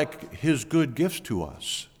 Things like His good gifts to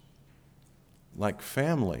us, like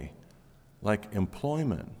family, like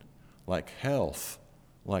employment, like health,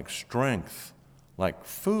 like strength, like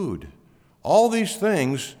food. All these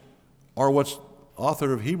things are what the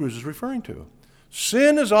author of Hebrews is referring to.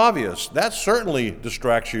 Sin is obvious. That certainly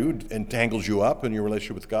distracts you, entangles you up in your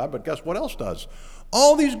relationship with God, but guess what else does?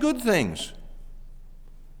 All these good things.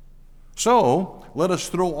 So, let us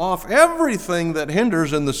throw off everything that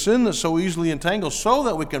hinders and the sin that so easily entangles so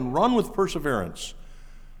that we can run with perseverance,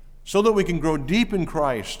 so that we can grow deep in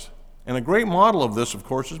Christ. And a great model of this, of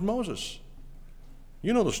course, is Moses.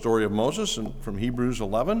 You know the story of Moses from Hebrews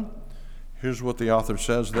 11. Here's what the author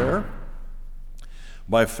says there.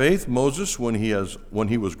 By faith, Moses, when he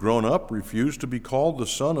was grown up, refused to be called the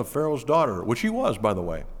son of Pharaoh's daughter, which he was, by the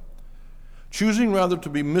way, choosing rather to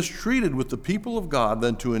be mistreated with the people of God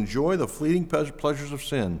than to enjoy the fleeting pleasures of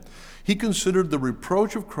sin. He considered the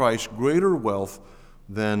reproach of Christ greater wealth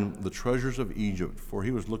than the treasures of Egypt, for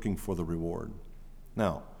he was looking for the reward.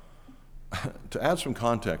 Now, to add some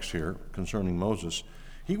context here concerning Moses,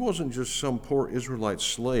 he wasn't just some poor Israelite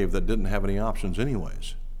slave that didn't have any options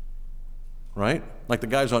anyways, right? Like the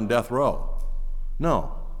guys on death row.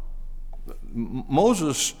 No.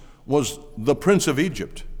 Moses was the prince of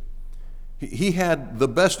Egypt. He had the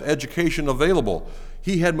best education available.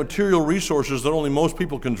 He had material resources that only most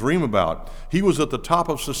people can dream about. He was at the top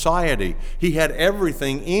of society. He had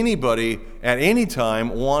everything anybody at any time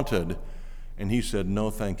wanted. And he said, no,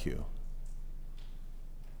 thank you.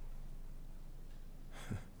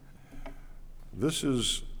 This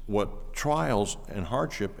is what trials and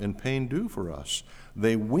hardship and pain do for us.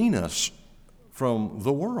 They wean us from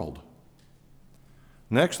the world.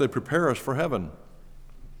 Next, they prepare us for heaven.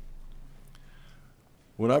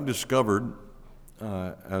 What I've discovered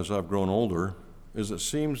as I've grown older is it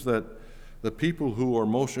seems that the people who are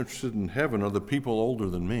most interested in heaven are the people older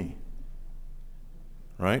than me.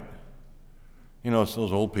 Right? You know, it's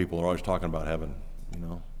those old people are always talking about heaven, you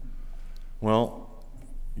know. Well,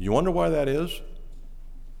 you wonder why that is?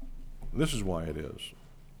 This is why it is.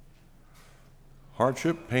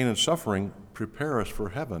 Hardship, pain, and suffering prepare us for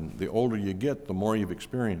heaven. The older you get, the more you've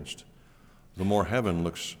experienced, the more heaven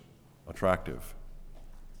looks attractive.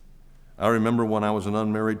 I remember when I was an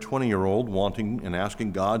unmarried 20-year-old wanting and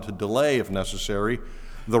asking God to delay, if necessary,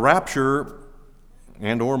 the rapture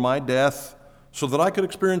and or my death so that I could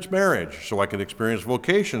experience marriage, so I could experience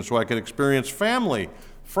vocation, so I could experience family,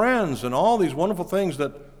 friends, and all these wonderful things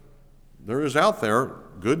that there is out there,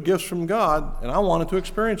 good gifts from God, and I wanted to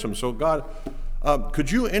experience them. So God,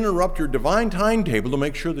 could you interrupt your divine timetable to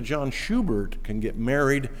make sure that John Schubert can get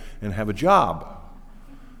married and have a job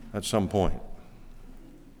at some point?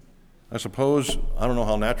 I suppose, I don't know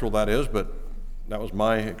how natural that is, but that was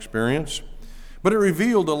my experience. But it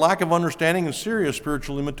revealed a lack of understanding and serious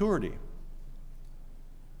spiritual immaturity.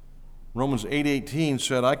 Romans 8:18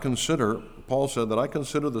 said, Paul said that I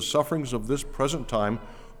consider the sufferings of this present time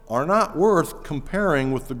are not worth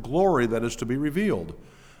comparing with the glory that is to be revealed.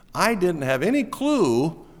 I didn't have any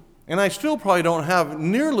clue, and I still probably don't have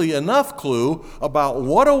nearly enough clue about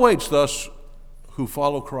what awaits us who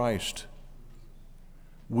follow Christ.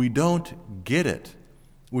 We don't get it,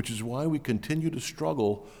 which is why we continue to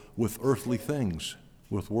struggle with earthly things,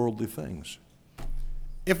 with worldly things.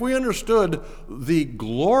 If we understood the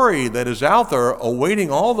glory that is out there awaiting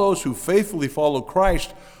all those who faithfully follow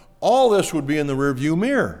Christ, all this would be in the rearview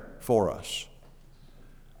mirror for us.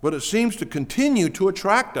 But it seems to continue to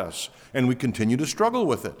attract us, and we continue to struggle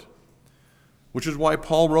with it, which is why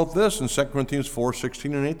Paul wrote this in 2 Corinthians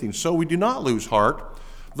 4:16 and 18. So we do not lose heart,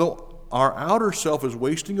 though our outer self is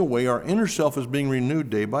wasting away, our inner self is being renewed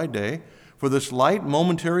day by day. For this light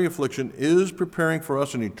momentary affliction is preparing for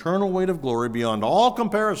us an eternal weight of glory beyond all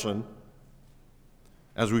comparison,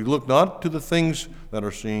 as we look not to the things that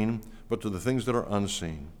are seen, but to the things that are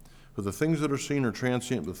unseen. For the things that are seen are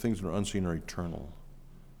transient, but the things that are unseen are eternal.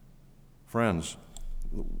 Friends,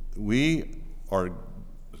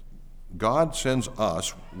 God sends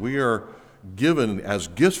us, we are given as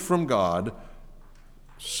gifts from God,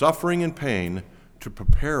 suffering and pain to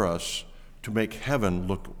prepare us to make heaven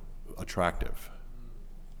look attractive.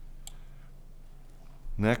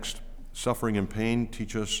 Next, suffering and pain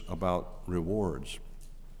teach us about rewards.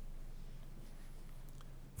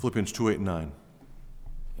 Philippians 2:8-9.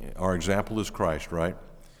 Our example is Christ, right?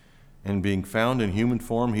 And being found in human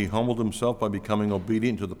form, he humbled himself by becoming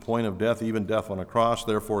obedient to the point of death, even death on a cross.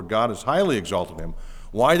 Therefore, God has highly exalted him.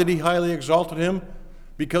 Why did he highly exalted him?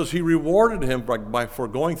 Because he rewarded him for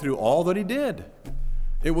going through all that he did.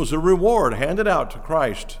 It was a reward handed out to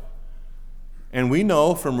Christ. And we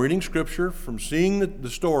know from reading Scripture, from seeing the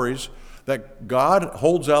stories, that God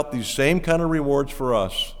holds out these same kind of rewards for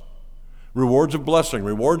us. Rewards of blessing,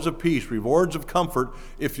 rewards of peace, rewards of comfort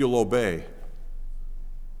if you'll obey.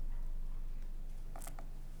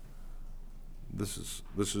 This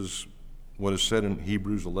is what is said in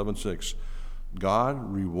Hebrews 11:6.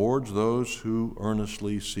 God rewards those who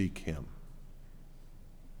earnestly seek him.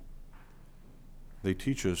 They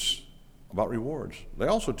teach us about rewards. They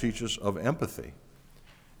also teach us of empathy.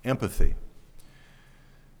 Empathy.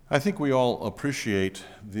 I think we all appreciate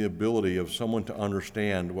the ability of someone to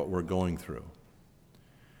understand what we're going through.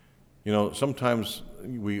 You know, sometimes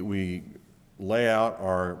we lay out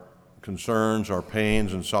our concerns, our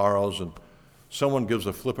pains and sorrows, and someone gives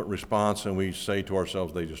a flippant response and we say to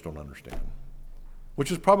ourselves, they just don't understand,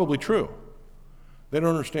 which is probably true. They don't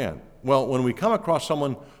understand. Well, when we come across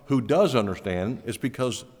someone who does understand, it's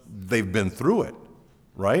because they've been through it,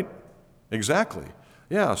 right? Exactly.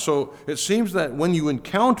 Yeah, so it seems that when you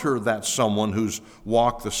encounter that someone who's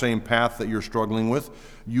walked the same path that you're struggling with,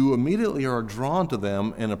 you immediately are drawn to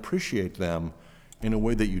them and appreciate them in a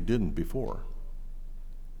way that you didn't before.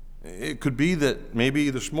 It could be that maybe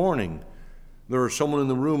this morning there is someone in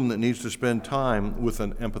the room that needs to spend time with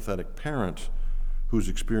an empathetic parent who's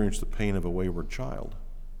experienced the pain of a wayward child.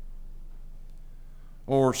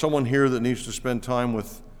 Or someone here that needs to spend time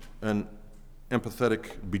with an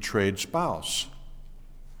empathetic betrayed spouse.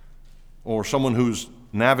 Or someone who's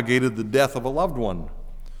navigated the death of a loved one.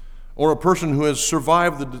 Or a person who has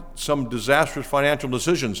survived some disastrous financial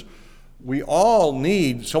decisions. We all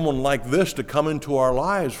need someone like this to come into our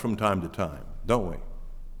lives from time to time, don't we?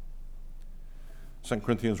 2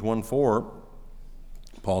 Corinthians 1:4,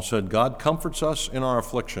 Paul said, God comforts us in our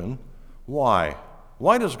affliction. Why?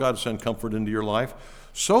 Why does God send comfort into your life?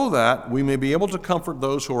 So that we may be able to comfort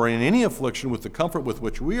those who are in any affliction with the comfort with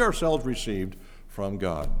which we ourselves received from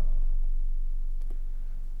God.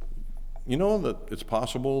 You know that it's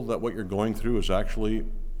possible that what you're going through is actually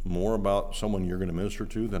more about someone you're going to minister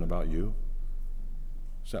to than about you?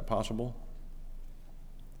 Is that possible?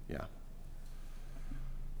 Yeah.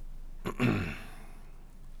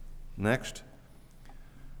 Next,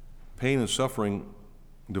 pain and suffering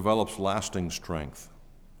develops lasting strength,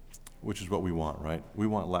 which is what we want, right? We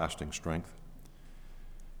want lasting strength.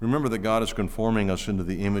 Remember that God is conforming us into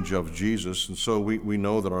the image of Jesus, and so we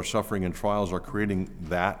know that our suffering and trials are creating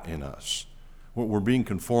that in us. We're being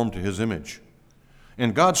conformed to his image.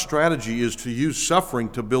 And God's strategy is to use suffering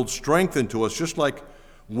to build strength into us, just like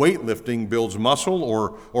weightlifting builds muscle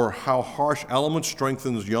or how harsh elements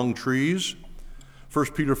strengthens young trees.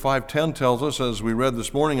 1 Peter 5:10 tells us, as we read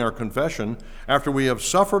this morning, our confession, after we have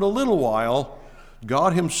suffered a little while,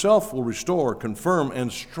 God himself will restore, confirm,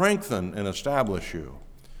 and strengthen and establish you.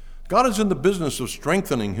 God is in the business of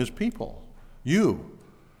strengthening his people. You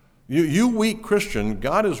weak Christian,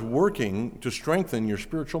 God is working to strengthen your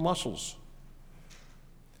spiritual muscles.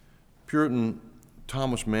 Puritan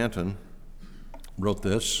Thomas Manton wrote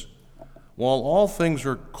this, while all things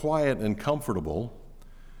are quiet and comfortable,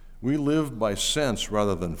 we live by sense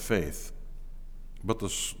rather than faith. But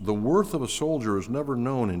the worth of a soldier is never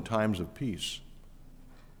known in times of peace.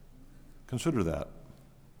 Consider that.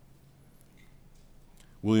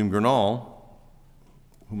 William Gurnall,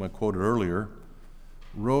 whom I quoted earlier,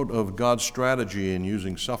 wrote of God's strategy in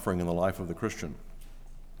using suffering in the life of the Christian.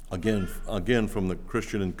 Again from the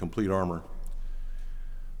Christian in Complete Armor.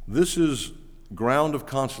 This is ground of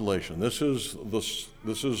consolation. This is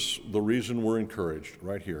the reason we're encouraged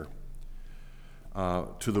right here.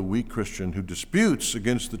 To the weak Christian who disputes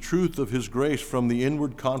against the truth of his grace from the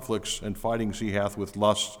inward conflicts and fightings he hath with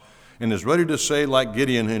lusts, and is ready to say, like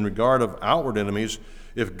Gideon, in regard of outward enemies,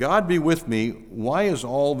 if God be with me, why is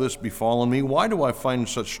all this befallen me? Why do I find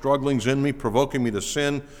such strugglings in me, provoking me to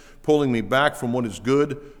sin, pulling me back from what is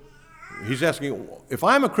good? He's asking, if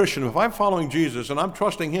I'm a Christian, if I'm following Jesus and I'm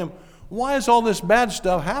trusting him, why is all this bad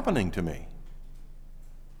stuff happening to me?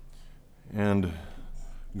 And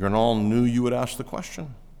Gurnall knew you would ask the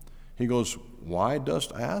question. He goes, why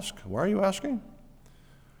dost ask? Why are you asking?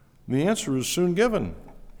 And the answer is soon given.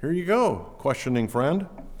 Here you go, questioning friend.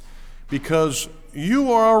 Because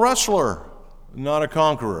you are a wrestler, not a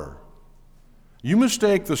conqueror. You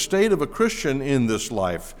mistake the state of a Christian in this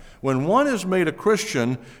life. When one is made a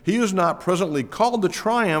Christian, he is not presently called to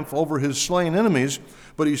triumph over his slain enemies,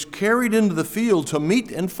 but he's carried into the field to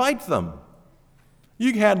meet and fight them.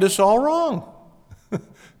 You had this all wrong.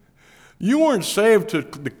 You weren't saved to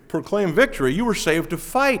proclaim victory. You were saved to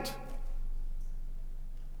fight.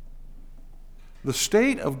 The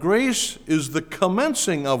state of grace is the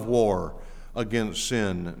commencing of war against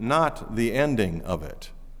sin, not the ending of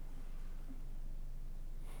it.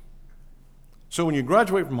 So when you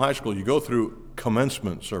graduate from high school, you go through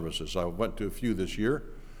commencement services. I went to a few this year.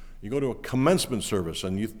 You go to a commencement service,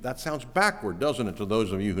 and that sounds backward, doesn't it, to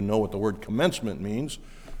those of you who know what the word commencement means?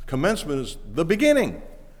 Commencement is the beginning.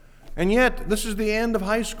 And yet, this is the end of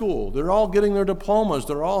high school. They're all getting their diplomas.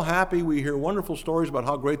 They're all happy. We hear wonderful stories about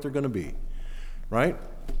how great they're going to be, right?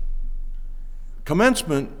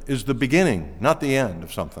 Commencement is the beginning, not the end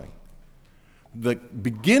of something. The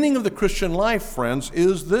beginning of the Christian life, friends,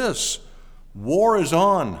 is this. War is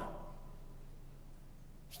on.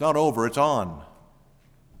 It's not over, it's on.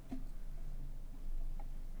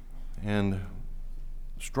 And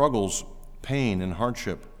struggles, pain, and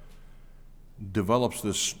hardship develops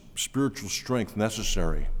this spiritual strength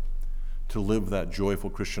necessary to live that joyful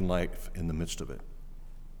Christian life in the midst of it.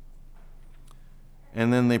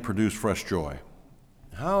 And then they produce fresh joy.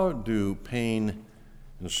 How do pain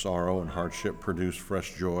and sorrow and hardship produce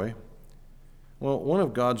fresh joy? Well, one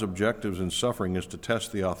of God's objectives in suffering is to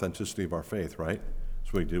test the authenticity of our faith, right?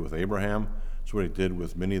 That's what he did with Abraham. That's what he did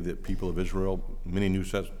with many of the people of Israel, many New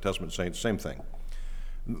Testament saints, same thing.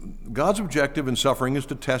 God's objective in suffering is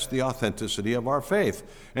to test the authenticity of our faith.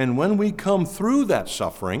 And when we come through that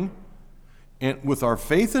suffering, and with our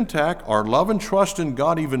faith intact, our love and trust in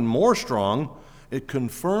God even more strong, it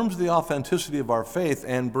confirms the authenticity of our faith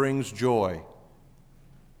and brings joy,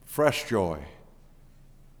 fresh joy.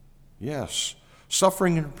 Yes,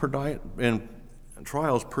 suffering and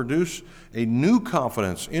trials produce a new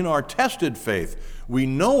confidence in our tested faith. We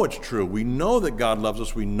know it's true. We know that God loves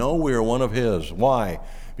us. We know we are one of his. Why?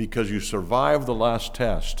 Because you survived the last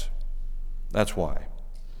test. That's why.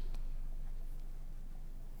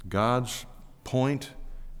 God's point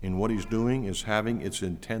in what he's doing is having its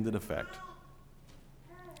intended effect.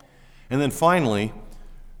 And then finally,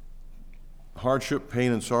 hardship,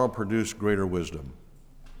 pain, and sorrow produce greater wisdom.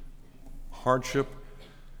 Hardship,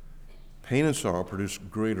 pain, and sorrow produce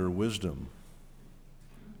greater wisdom.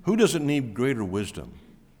 Who doesn't need greater wisdom?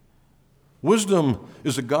 Wisdom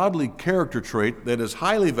is a godly character trait that is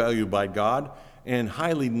highly valued by God and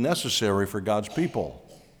highly necessary for God's people.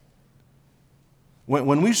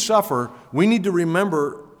 When we suffer, we need to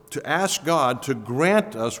remember to ask God to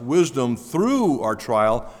grant us wisdom through our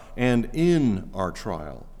trial and in our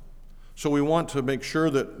trial. So we want to make sure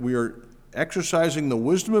that we are exercising the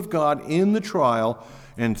wisdom of God in the trial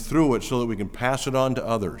and through it so that we can pass it on to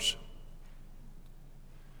others.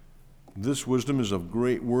 This wisdom is of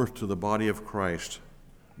great worth to the body of Christ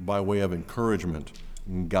by way of encouragement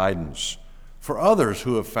and guidance for others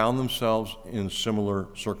who have found themselves in similar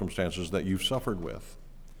circumstances that you've suffered with.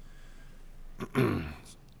 I'm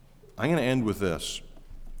going to end with this.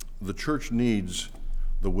 The church needs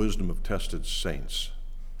the wisdom of tested saints.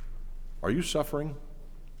 Are you suffering?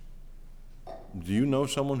 Do you know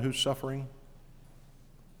someone who's suffering?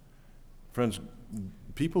 Friends,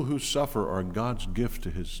 people who suffer are God's gift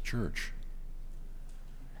to his church.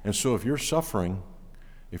 And so if you're suffering,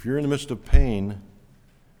 if you're in the midst of pain,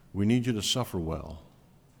 we need you to suffer well.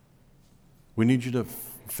 We need you to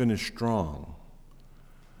finish strong.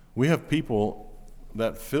 We have people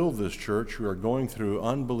that fill this church who are going through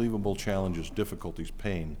unbelievable challenges, difficulties,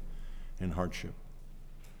 pain, and hardship.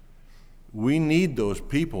 We need those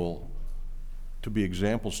people to be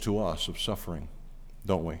examples to us of suffering,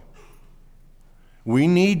 don't we? We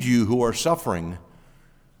need you who are suffering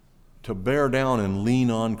to bear down and lean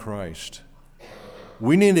on Christ.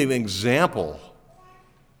 We need an example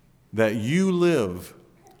that you live,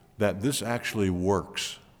 that this actually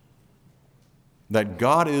works, that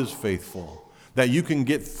God is faithful, that you can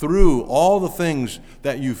get through all the things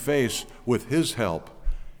that you face with His help.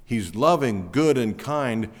 He's loving, good, and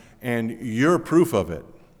kind, and you're proof of it.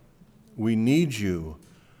 We need you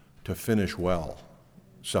to finish well,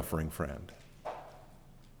 suffering friend.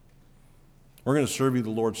 We're going to serve you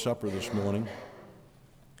the Lord's Supper this morning.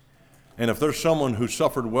 And if there's someone who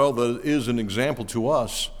suffered well that is an example to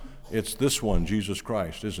us, it's this one, Jesus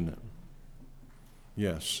Christ, isn't it?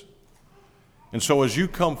 Yes. And so as you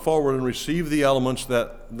come forward and receive the elements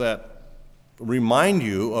that remind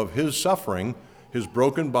you of His suffering, His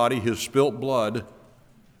broken body, His spilt blood,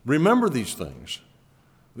 remember these things.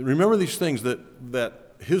 Remember these things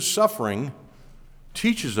that His suffering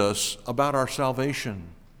teaches us about our salvation.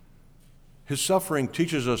 His suffering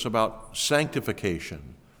teaches us about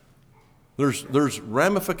sanctification. There's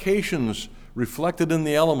ramifications reflected in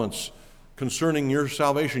the elements concerning your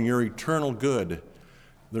salvation, your eternal good.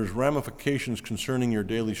 There's ramifications concerning your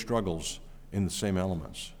daily struggles in the same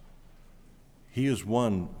elements. He is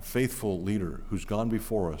one faithful leader who's gone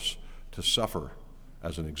before us to suffer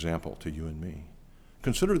as an example to you and me.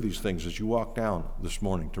 Consider these things as you walk down this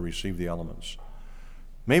morning to receive the elements.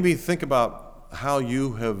 Maybe think about how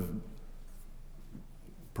you have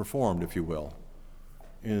performed, if you will,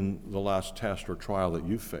 in the last test or trial that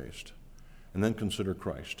you've faced. And then consider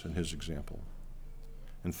Christ and His example.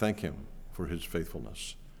 And thank Him for His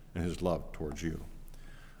faithfulness and His love towards you.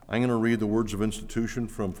 I'm going to read the words of institution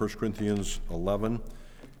from 1 Corinthians 11,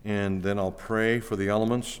 and then I'll pray for the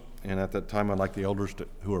elements. And at that time, I'd like the elders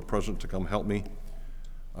who are present to come help me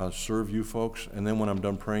serve you folks. And then when I'm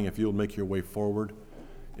done praying, if you'll make your way forward,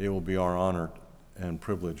 it will be our honor and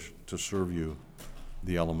privilege to serve you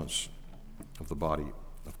the elements of the body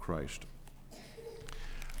of Christ.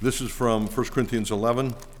 This is from 1 Corinthians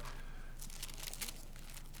 11,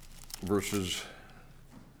 verses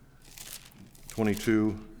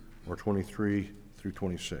 22 or 23 through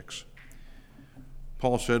 26.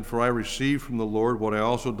 Paul said, "For I received from the Lord what I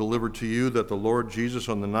also delivered to you, that the Lord Jesus,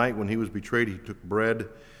 on the night when He was betrayed, He took bread,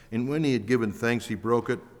 and when He had given thanks, He broke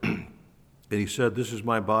it, and He said, 'This is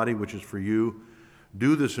my body, which is for you.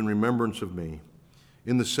 Do this in remembrance of me.'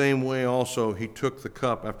 In the same way also He took the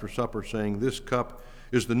cup after supper, saying, 'This cup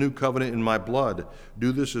is the new covenant in my blood.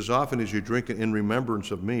 Do this as often as you drink it in remembrance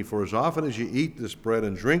of me. For as often as you eat this bread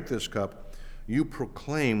and drink this cup, you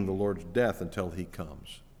proclaim the Lord's death until He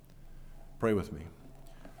comes.'" Pray with me.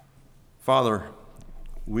 Father,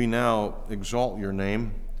 we now exalt your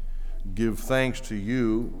name, give thanks to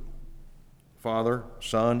you, Father,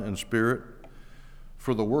 Son, and Spirit,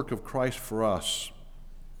 for the work of Christ for us,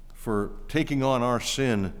 for taking on our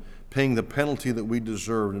sin, paying the penalty that we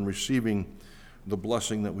deserved, and receiving the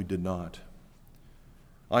blessing that we did not.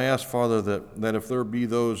 I ask, Father, that if there be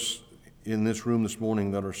those in this room this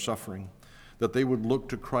morning that are suffering, that they would look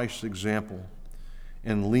to Christ's example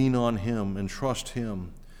and lean on Him and trust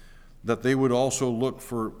Him, that they would also look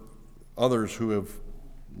for others who have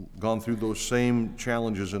gone through those same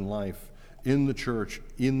challenges in life, in the church,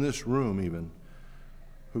 in this room even,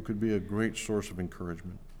 who could be a great source of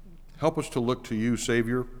encouragement. Help us to look to you,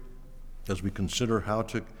 Savior, as we consider how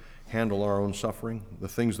to handle our own suffering, the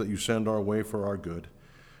things that you send our way for our good.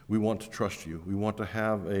 We want to trust you. We want to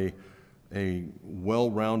have a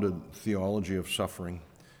well-rounded theology of suffering.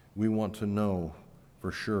 We want to know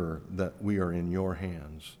for sure that we are in your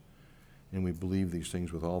hands, and we believe these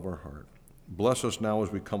things with all of our heart. Bless us now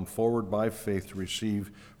as we come forward by faith to receive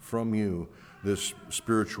from you this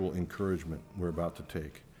spiritual encouragement we're about to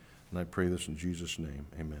take. And I pray this in Jesus' name.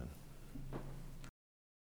 Amen.